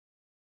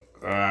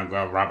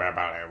Hello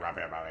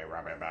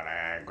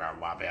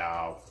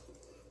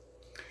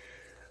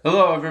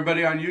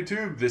everybody on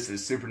YouTube, this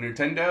is Super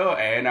Nintendo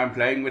and I'm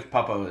playing with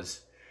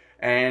Puppos.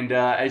 And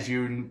as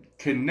you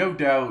can no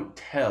doubt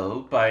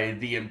tell by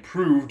the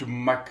improved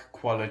mic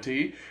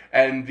quality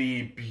and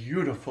the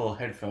beautiful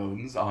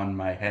headphones on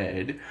my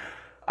head,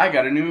 I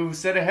got a new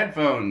set of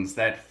headphones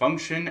that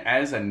function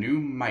as a new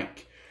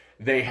mic.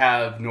 They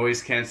have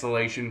noise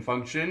cancellation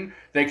function.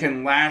 They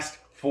can last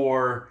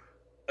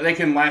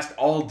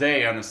all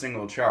day on a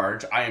single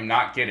charge. I am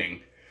not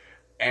kidding.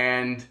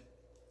 And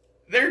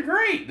they're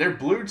great. They're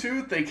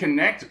Bluetooth. They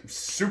connect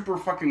super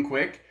fucking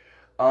quick.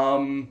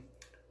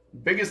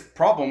 Biggest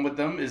problem with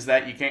them is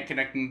that you can't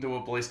connect them to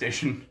a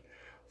PlayStation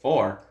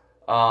 4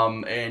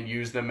 and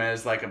use them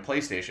as like a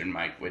PlayStation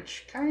mic,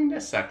 which kind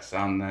of sucks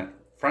on that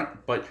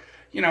front. But,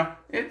 you know,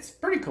 it's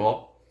pretty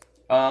cool.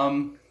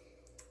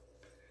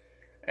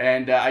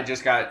 And I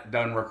just got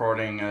done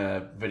recording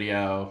a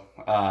video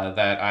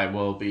that I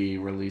will be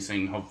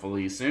releasing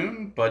hopefully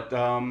soon. But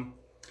I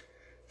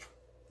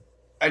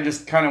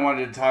just kind of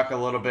wanted to talk a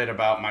little bit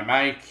about my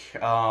mic,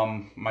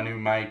 my new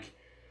mic,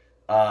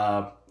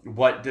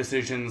 what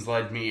decisions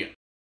led me,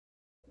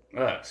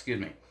 what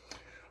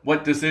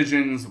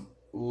decisions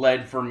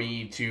led for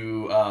me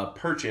to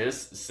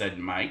purchase said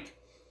mic,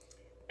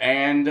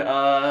 and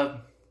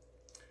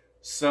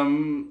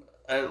some,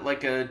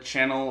 like a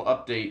channel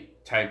update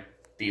type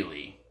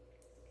dealy,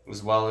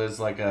 as well as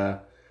like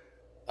a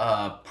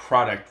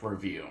product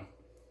review,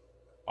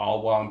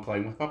 all while I'm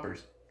playing with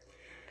puppers.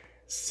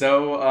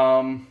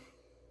 So,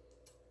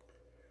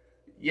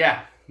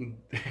 yeah,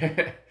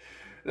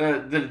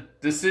 the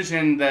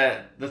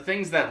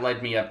things that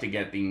led me up to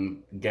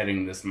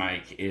getting this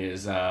mic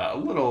is a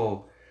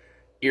little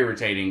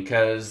irritating,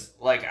 because,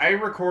 like, I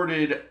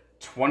recorded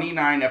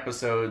 29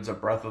 episodes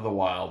of Breath of the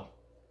Wild,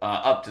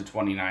 up to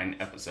 29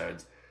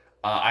 episodes.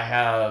 I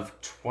have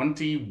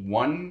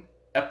 21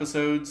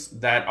 episodes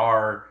that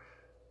are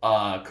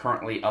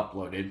currently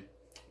uploaded.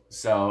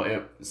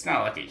 So it's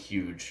not like a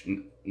huge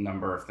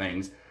number of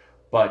things,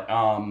 but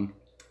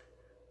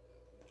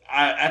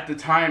at the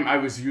time I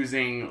was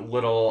using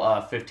little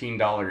 $15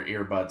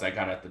 earbuds I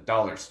got at the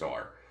dollar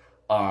store.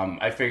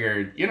 I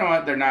figured, you know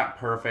what, they're not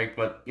perfect,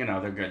 but you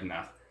know, they're good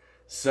enough.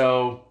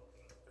 So,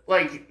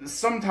 like,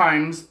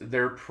 sometimes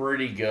they're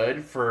pretty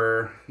good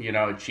for, you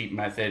know, a cheap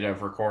method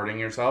of recording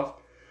yourself.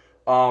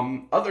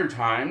 Other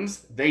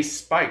times they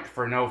spike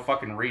for no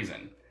fucking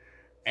reason.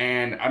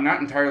 And I'm not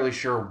entirely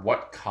sure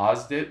what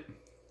caused it,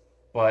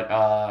 but,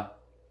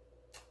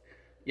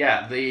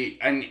 yeah,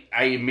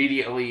 I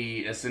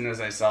immediately, as soon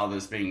as I saw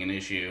this being an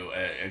issue,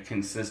 a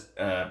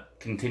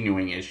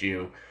continuing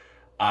issue,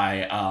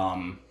 I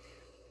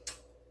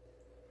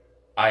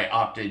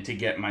opted to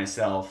get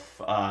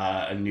myself,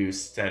 a new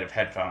set of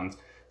headphones.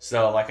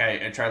 So, like,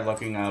 I tried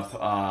looking up,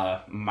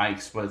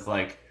 mics with,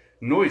 like,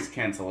 noise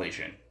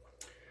cancellation.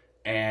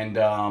 And,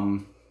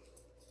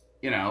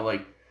 you know,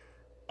 like,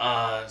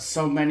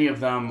 so many of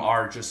them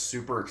are just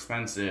super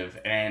expensive,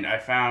 and I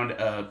found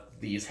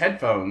these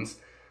headphones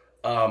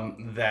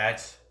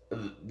that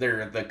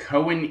they're the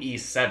Cohen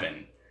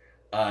E7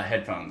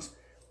 headphones,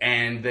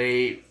 and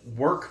they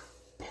work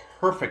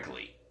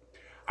perfectly.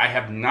 I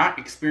have not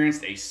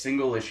experienced a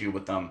single issue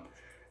with them,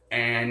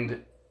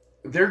 and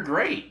they're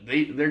great.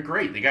 They're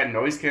great. They got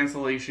noise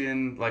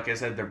cancellation. Like I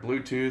said, they're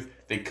Bluetooth.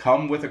 They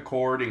come with a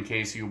cord in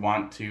case you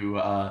want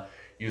to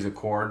use a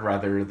cord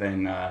rather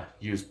than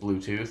use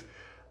Bluetooth.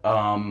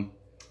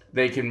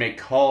 They can make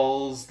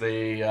calls.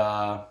 They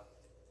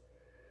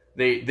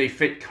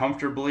fit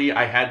comfortably.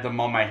 I had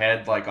them on my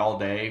head like all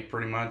day,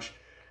 pretty much,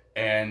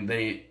 and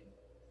they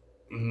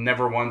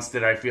never once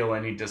did I feel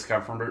any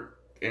discomfort,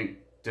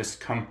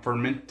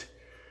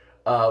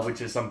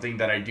 which is something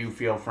that I do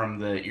feel from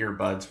the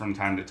earbuds from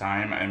time to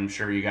time. I'm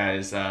sure you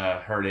guys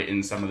heard it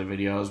in some of the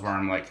videos where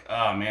I'm like,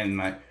 oh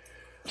man,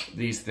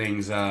 these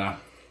things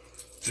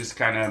just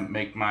kind of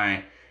make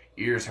my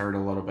ears hurt a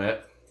little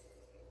bit.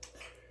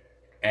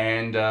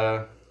 And,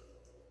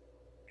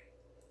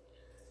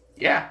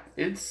 yeah,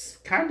 it's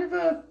kind of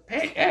a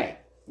pain. Hey,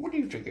 what do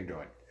you think you're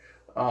doing?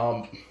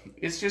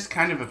 It's just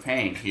kind of a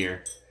pain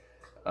here.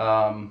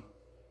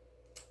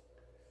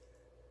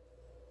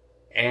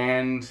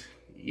 And,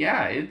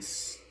 yeah, it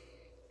was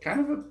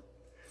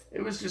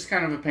just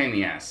kind of a pain in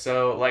the ass.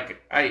 So,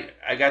 like,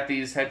 I got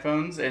these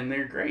headphones, and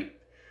they're great.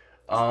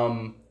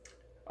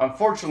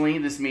 Unfortunately,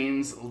 this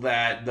means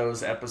that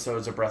those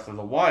episodes of Breath of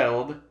the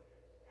Wild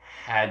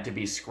had to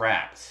be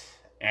scrapped,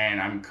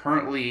 and I'm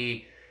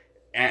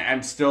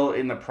still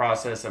in the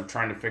process of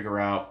trying to figure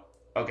out,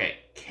 okay,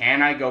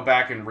 can I go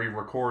back and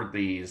re-record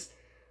these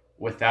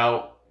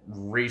without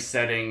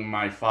resetting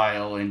my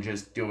file and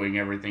just doing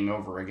everything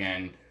over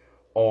again,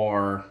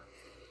 or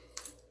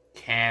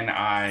can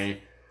I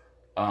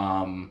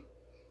am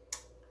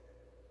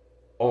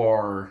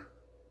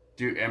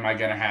I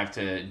gonna have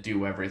to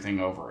do everything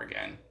over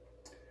again?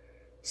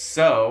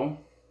 So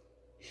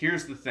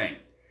here's the thing.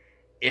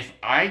 If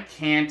I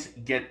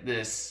can't get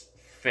this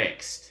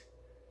fixed,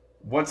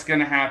 what's going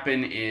to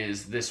happen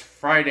is this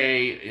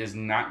Friday is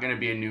not going to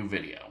be a new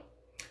video.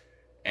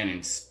 And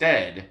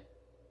instead,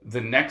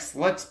 the next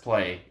Let's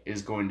Play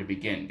is going to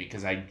begin,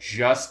 because I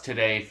just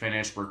today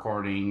finished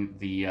recording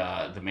the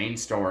main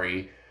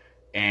story,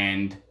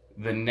 and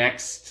the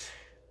next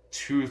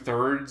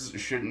 2/3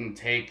 shouldn't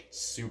take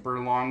super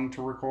long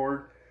to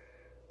record,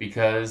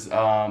 because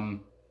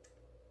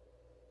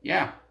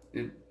yeah,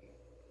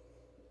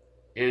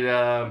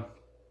 oh,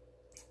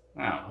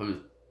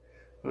 who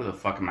the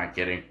fuck am I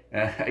kidding?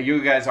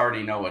 You guys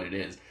already know what it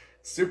is.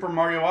 Super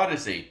Mario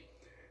Odyssey.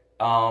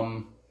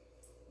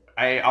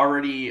 I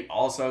already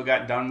also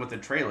got done with the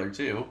trailer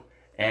too,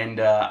 and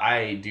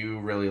I do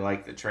really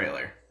like the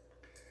trailer.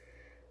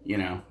 You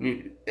know,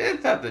 I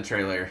thought the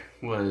trailer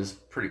was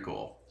pretty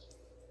cool.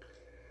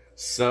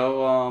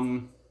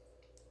 So,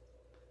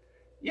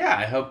 yeah,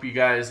 I hope you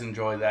guys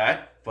enjoy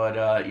that.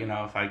 But, you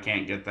know, if I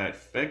can't get that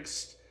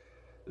fixed,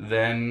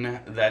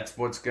 then that's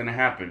what's going to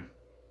happen.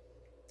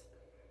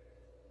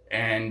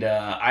 And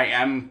I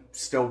am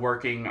still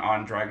working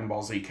on Dragon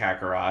Ball Z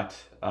Kakarot.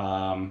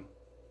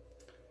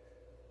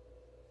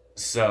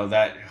 So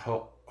that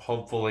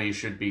hopefully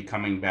should be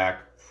coming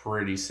back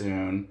pretty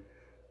soon.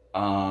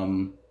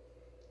 But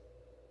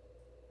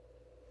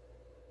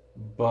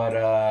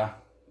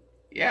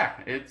yeah,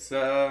 it's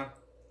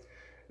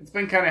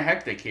been kind of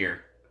hectic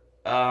here.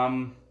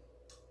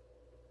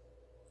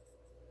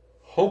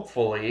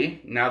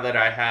 Hopefully, now that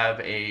I have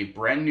a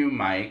brand new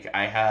mic,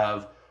 I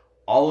have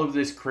all of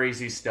this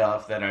crazy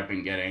stuff that I've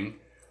been getting,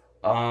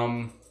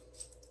 that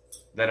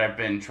I've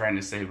been trying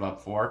to save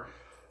up for.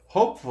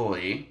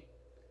 Hopefully,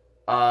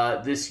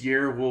 this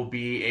year will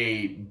be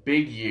a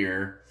big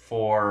year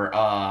for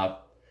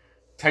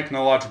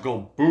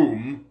technological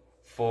boom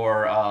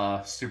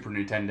for Super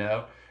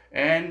Nintendo,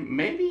 and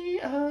maybe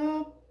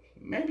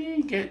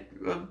get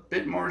a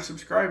bit more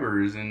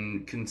subscribers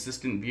and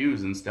consistent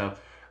views and stuff.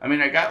 I mean,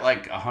 I got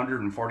like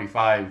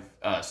 145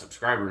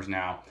 subscribers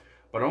now,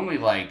 but only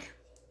like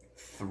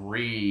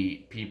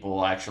 3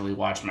 people actually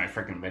watch my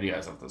freaking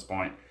videos at this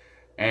point.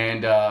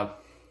 And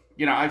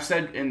you know, I've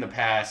said in the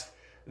past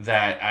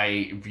that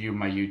I view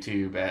my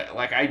YouTube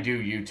like I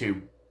do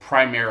YouTube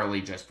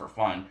primarily just for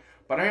fun,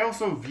 but I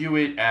also view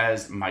it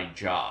as my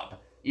job.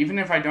 Even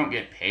if I don't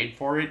get paid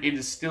for it, it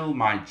is still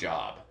my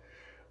job.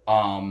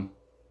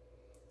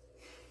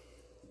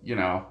 You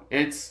know,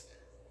 it's,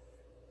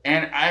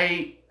 and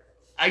I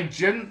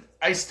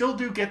still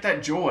do get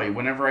that joy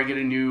whenever I get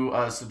a new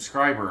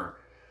subscriber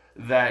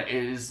that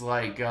is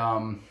like,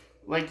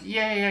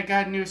 yay, I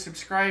got a new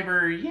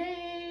subscriber,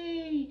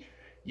 yay!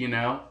 You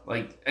know,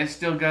 like I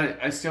still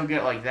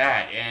get like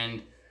that,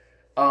 and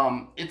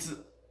it's,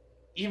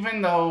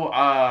 even though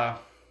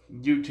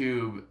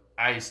YouTube,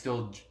 I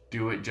still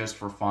do it just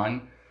for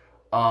fun,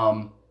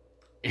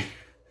 it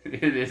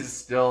is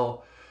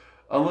still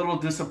a little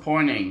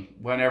disappointing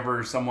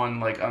whenever someone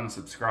like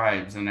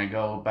unsubscribes and I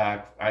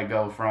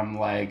go from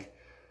like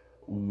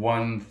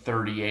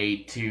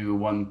 138 to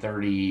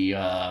 130,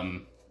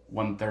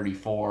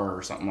 134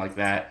 or something like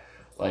that,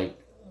 like,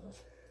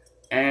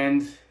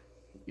 and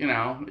you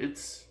know,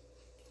 it's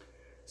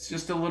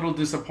just a little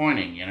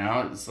disappointing, you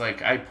know. It's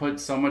like I put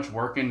so much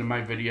work into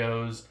my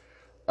videos,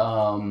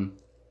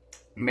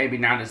 maybe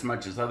not as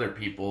much as other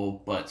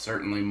people, but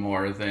certainly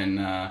more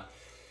than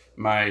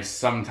my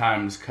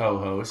sometimes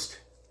co-host,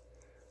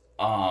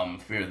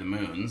 Fear the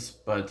Moons,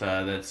 but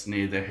that's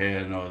neither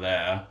here nor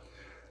there.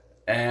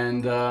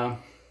 And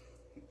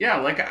yeah,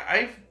 like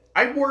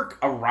I work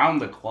around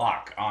the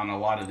clock on a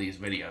lot of these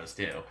videos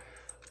too.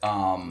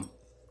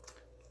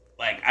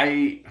 Like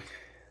I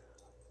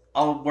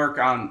work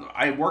on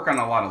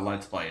a lot of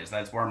Let's Plays.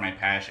 That's where my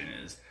passion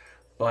is.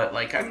 But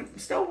like I'm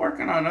still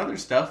working on other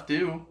stuff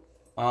too.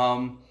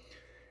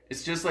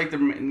 It's just like the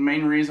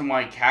main reason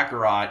why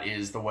Kakarot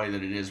is the way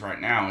that it is right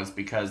now is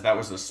because that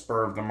was a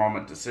spur of the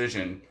moment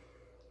decision.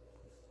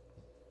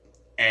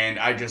 And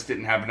I just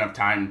didn't have enough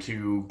time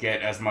to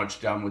get as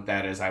much done with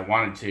that as I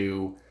wanted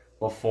to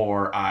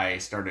before I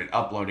started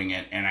uploading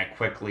it, and I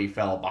quickly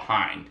fell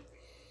behind.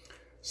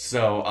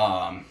 So,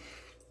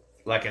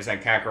 like I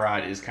said,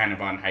 Kakarot is kind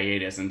of on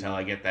hiatus until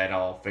I get that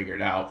all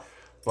figured out.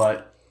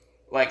 But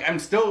like I'm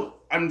still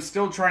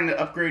trying to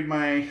upgrade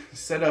my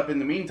setup in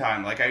the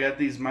meantime. Like I got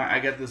this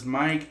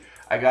mic.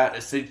 I got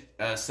a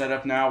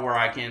setup now where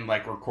I can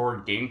like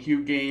record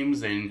GameCube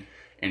games and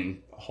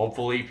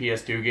hopefully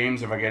PS2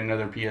 games if I get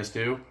another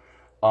PS2.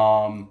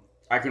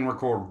 I can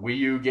record Wii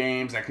U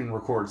games. I can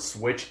record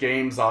Switch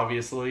games,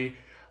 obviously.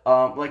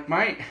 Like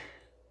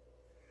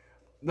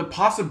the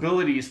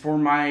possibilities for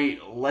my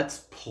Let's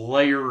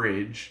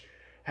Playerage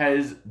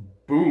has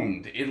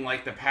boomed in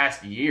like the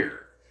past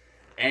year.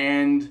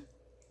 And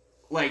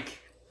like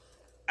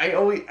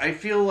I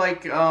feel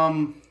like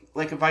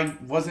if I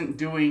wasn't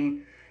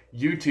doing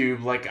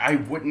YouTube, like I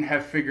wouldn't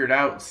have figured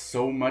out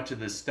so much of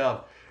this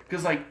stuff,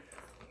 because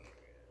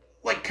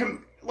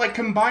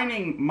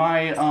combining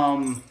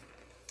my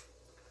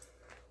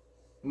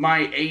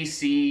my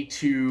AC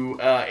to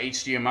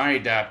HDMI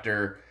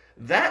adapter,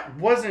 that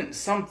wasn't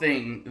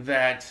something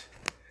that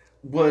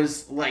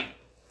was like,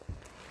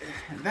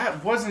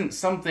 that wasn't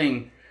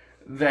something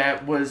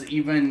that was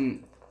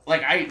even,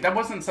 like, that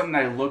wasn't something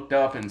I looked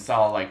up and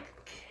saw, like,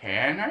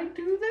 can I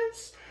do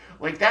this?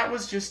 Like, that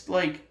was just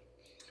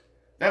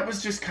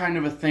kind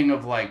of a thing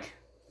of like,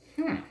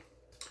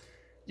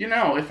 you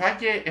know, if I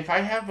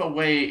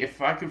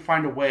could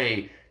find a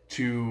way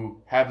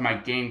to have my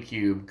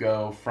GameCube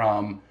go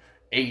from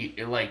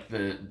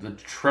the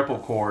triple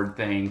cord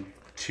thing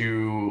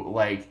to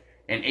like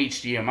an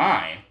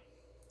HDMI,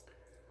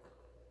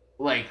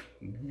 like,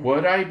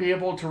 would I be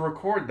able to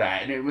record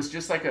that? And it was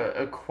just like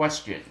a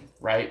question,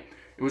 right?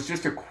 It was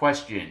just a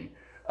question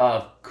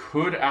of,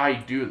 could I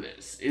do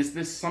this? Is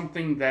this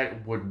something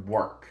that would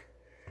work?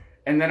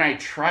 And then I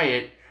try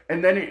it,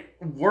 and then it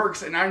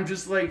works, and I'm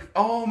just like,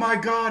 oh my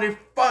god, it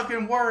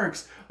fucking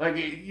works! Like,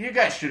 you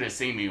guys should have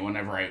seen me when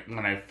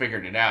I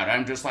figured it out.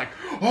 I'm just like,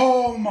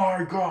 oh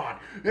my god,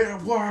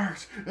 it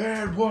worked!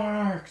 It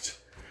worked!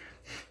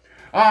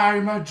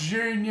 I'm a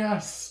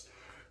genius!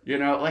 You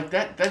know, like,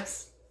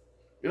 that's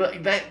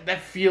like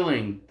that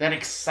feeling, that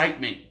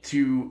excitement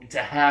to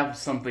have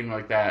something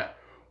like that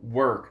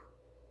work.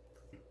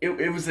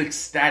 It was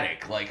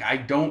ecstatic. Like, I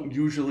don't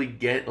usually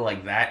get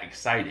like that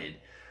excited.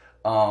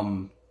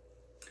 And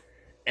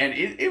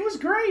it was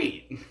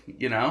great,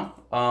 you know.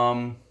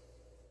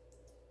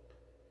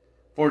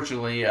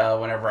 Fortunately,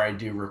 whenever I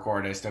do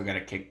record, I still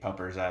gotta kick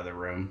Puppers out of the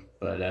room.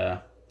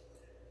 But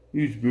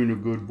he's been a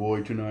good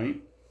boy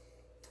tonight.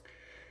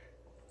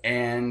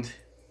 And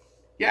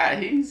yeah,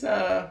 he's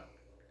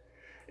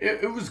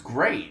it was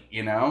great,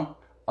 you know.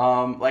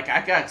 Like,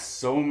 I got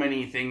so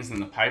many things in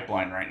the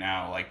pipeline right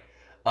now. Like,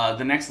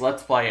 the next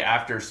Let's Play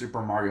after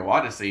Super Mario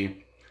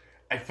Odyssey,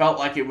 I felt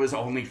like it was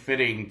only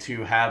fitting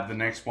to have the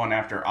next one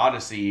after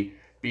Odyssey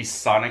be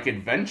Sonic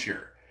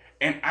Adventure.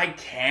 And I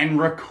can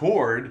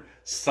record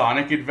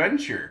Sonic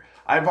Adventure.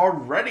 I've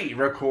already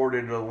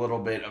recorded a little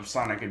bit of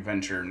Sonic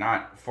Adventure,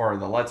 not for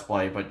the Let's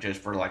Play, but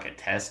just for like a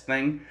test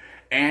thing.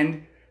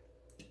 And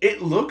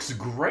it looks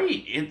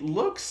great. It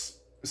looks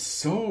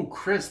so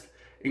crisp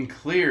and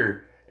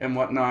clear and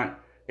whatnot.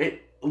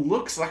 It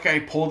looks like I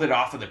pulled it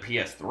off of the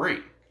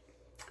PS3.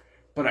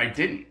 But I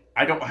didn't.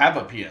 I don't have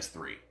a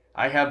PS3.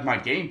 I have my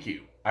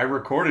GameCube. I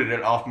recorded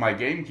it off my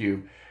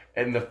GameCube.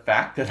 And the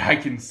fact that I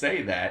can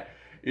say that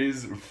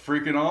is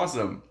freaking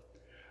awesome.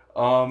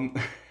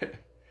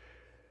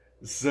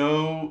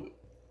 So,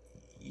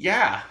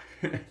 yeah.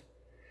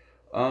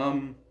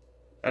 I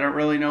don't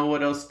really know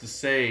what else to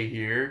say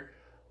here.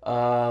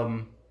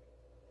 So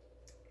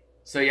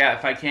yeah,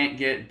 if I can't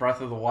get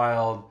Breath of the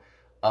Wild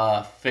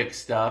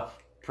fixed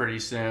up pretty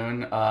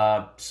soon,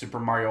 Super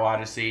Mario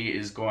Odyssey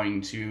is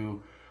going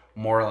to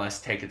more or less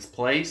take its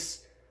place.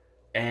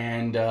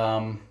 And,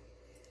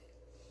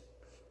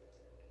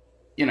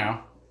 you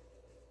know,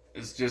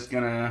 it's just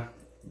gonna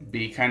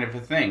be kind of a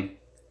thing.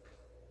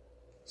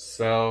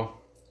 So,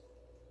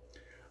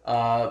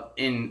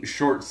 in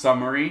short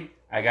summary,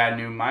 I got a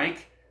new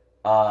mic.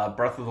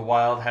 Breath of the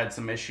Wild had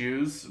some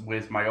issues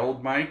with my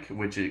old mic,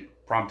 which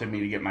it prompted me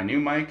to get my new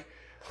mic.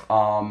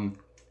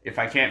 If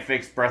I can't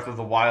fix Breath of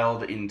the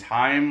Wild in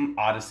time,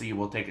 Odyssey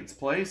will take its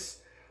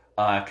place.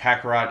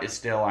 Kakarot is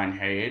still on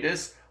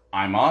hiatus.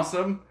 I'm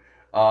awesome.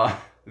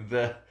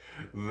 The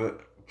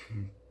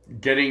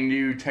getting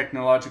new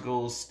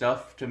technological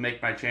stuff to make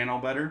my channel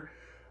better.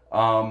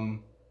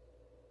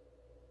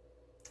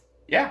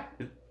 Yeah,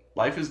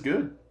 life is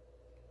good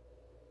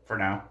for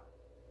now.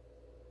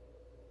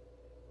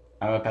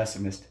 I'm a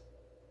pessimist.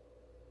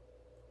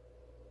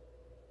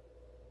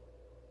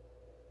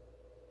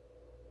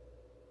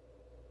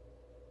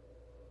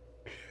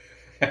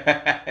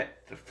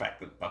 The fact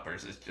that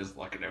Bumpers is just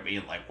looking at me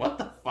like, what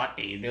the fuck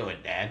are you doing,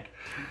 Dad?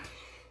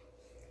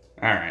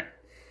 Alright.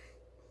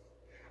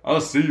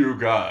 I'll see you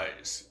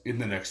guys in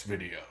the next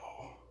video.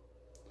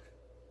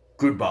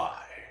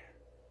 Goodbye.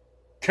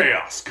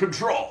 Chaos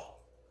Control.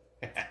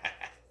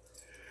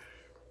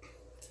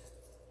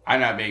 I'm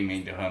not being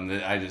mean to him.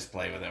 I just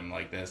play with him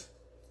like this.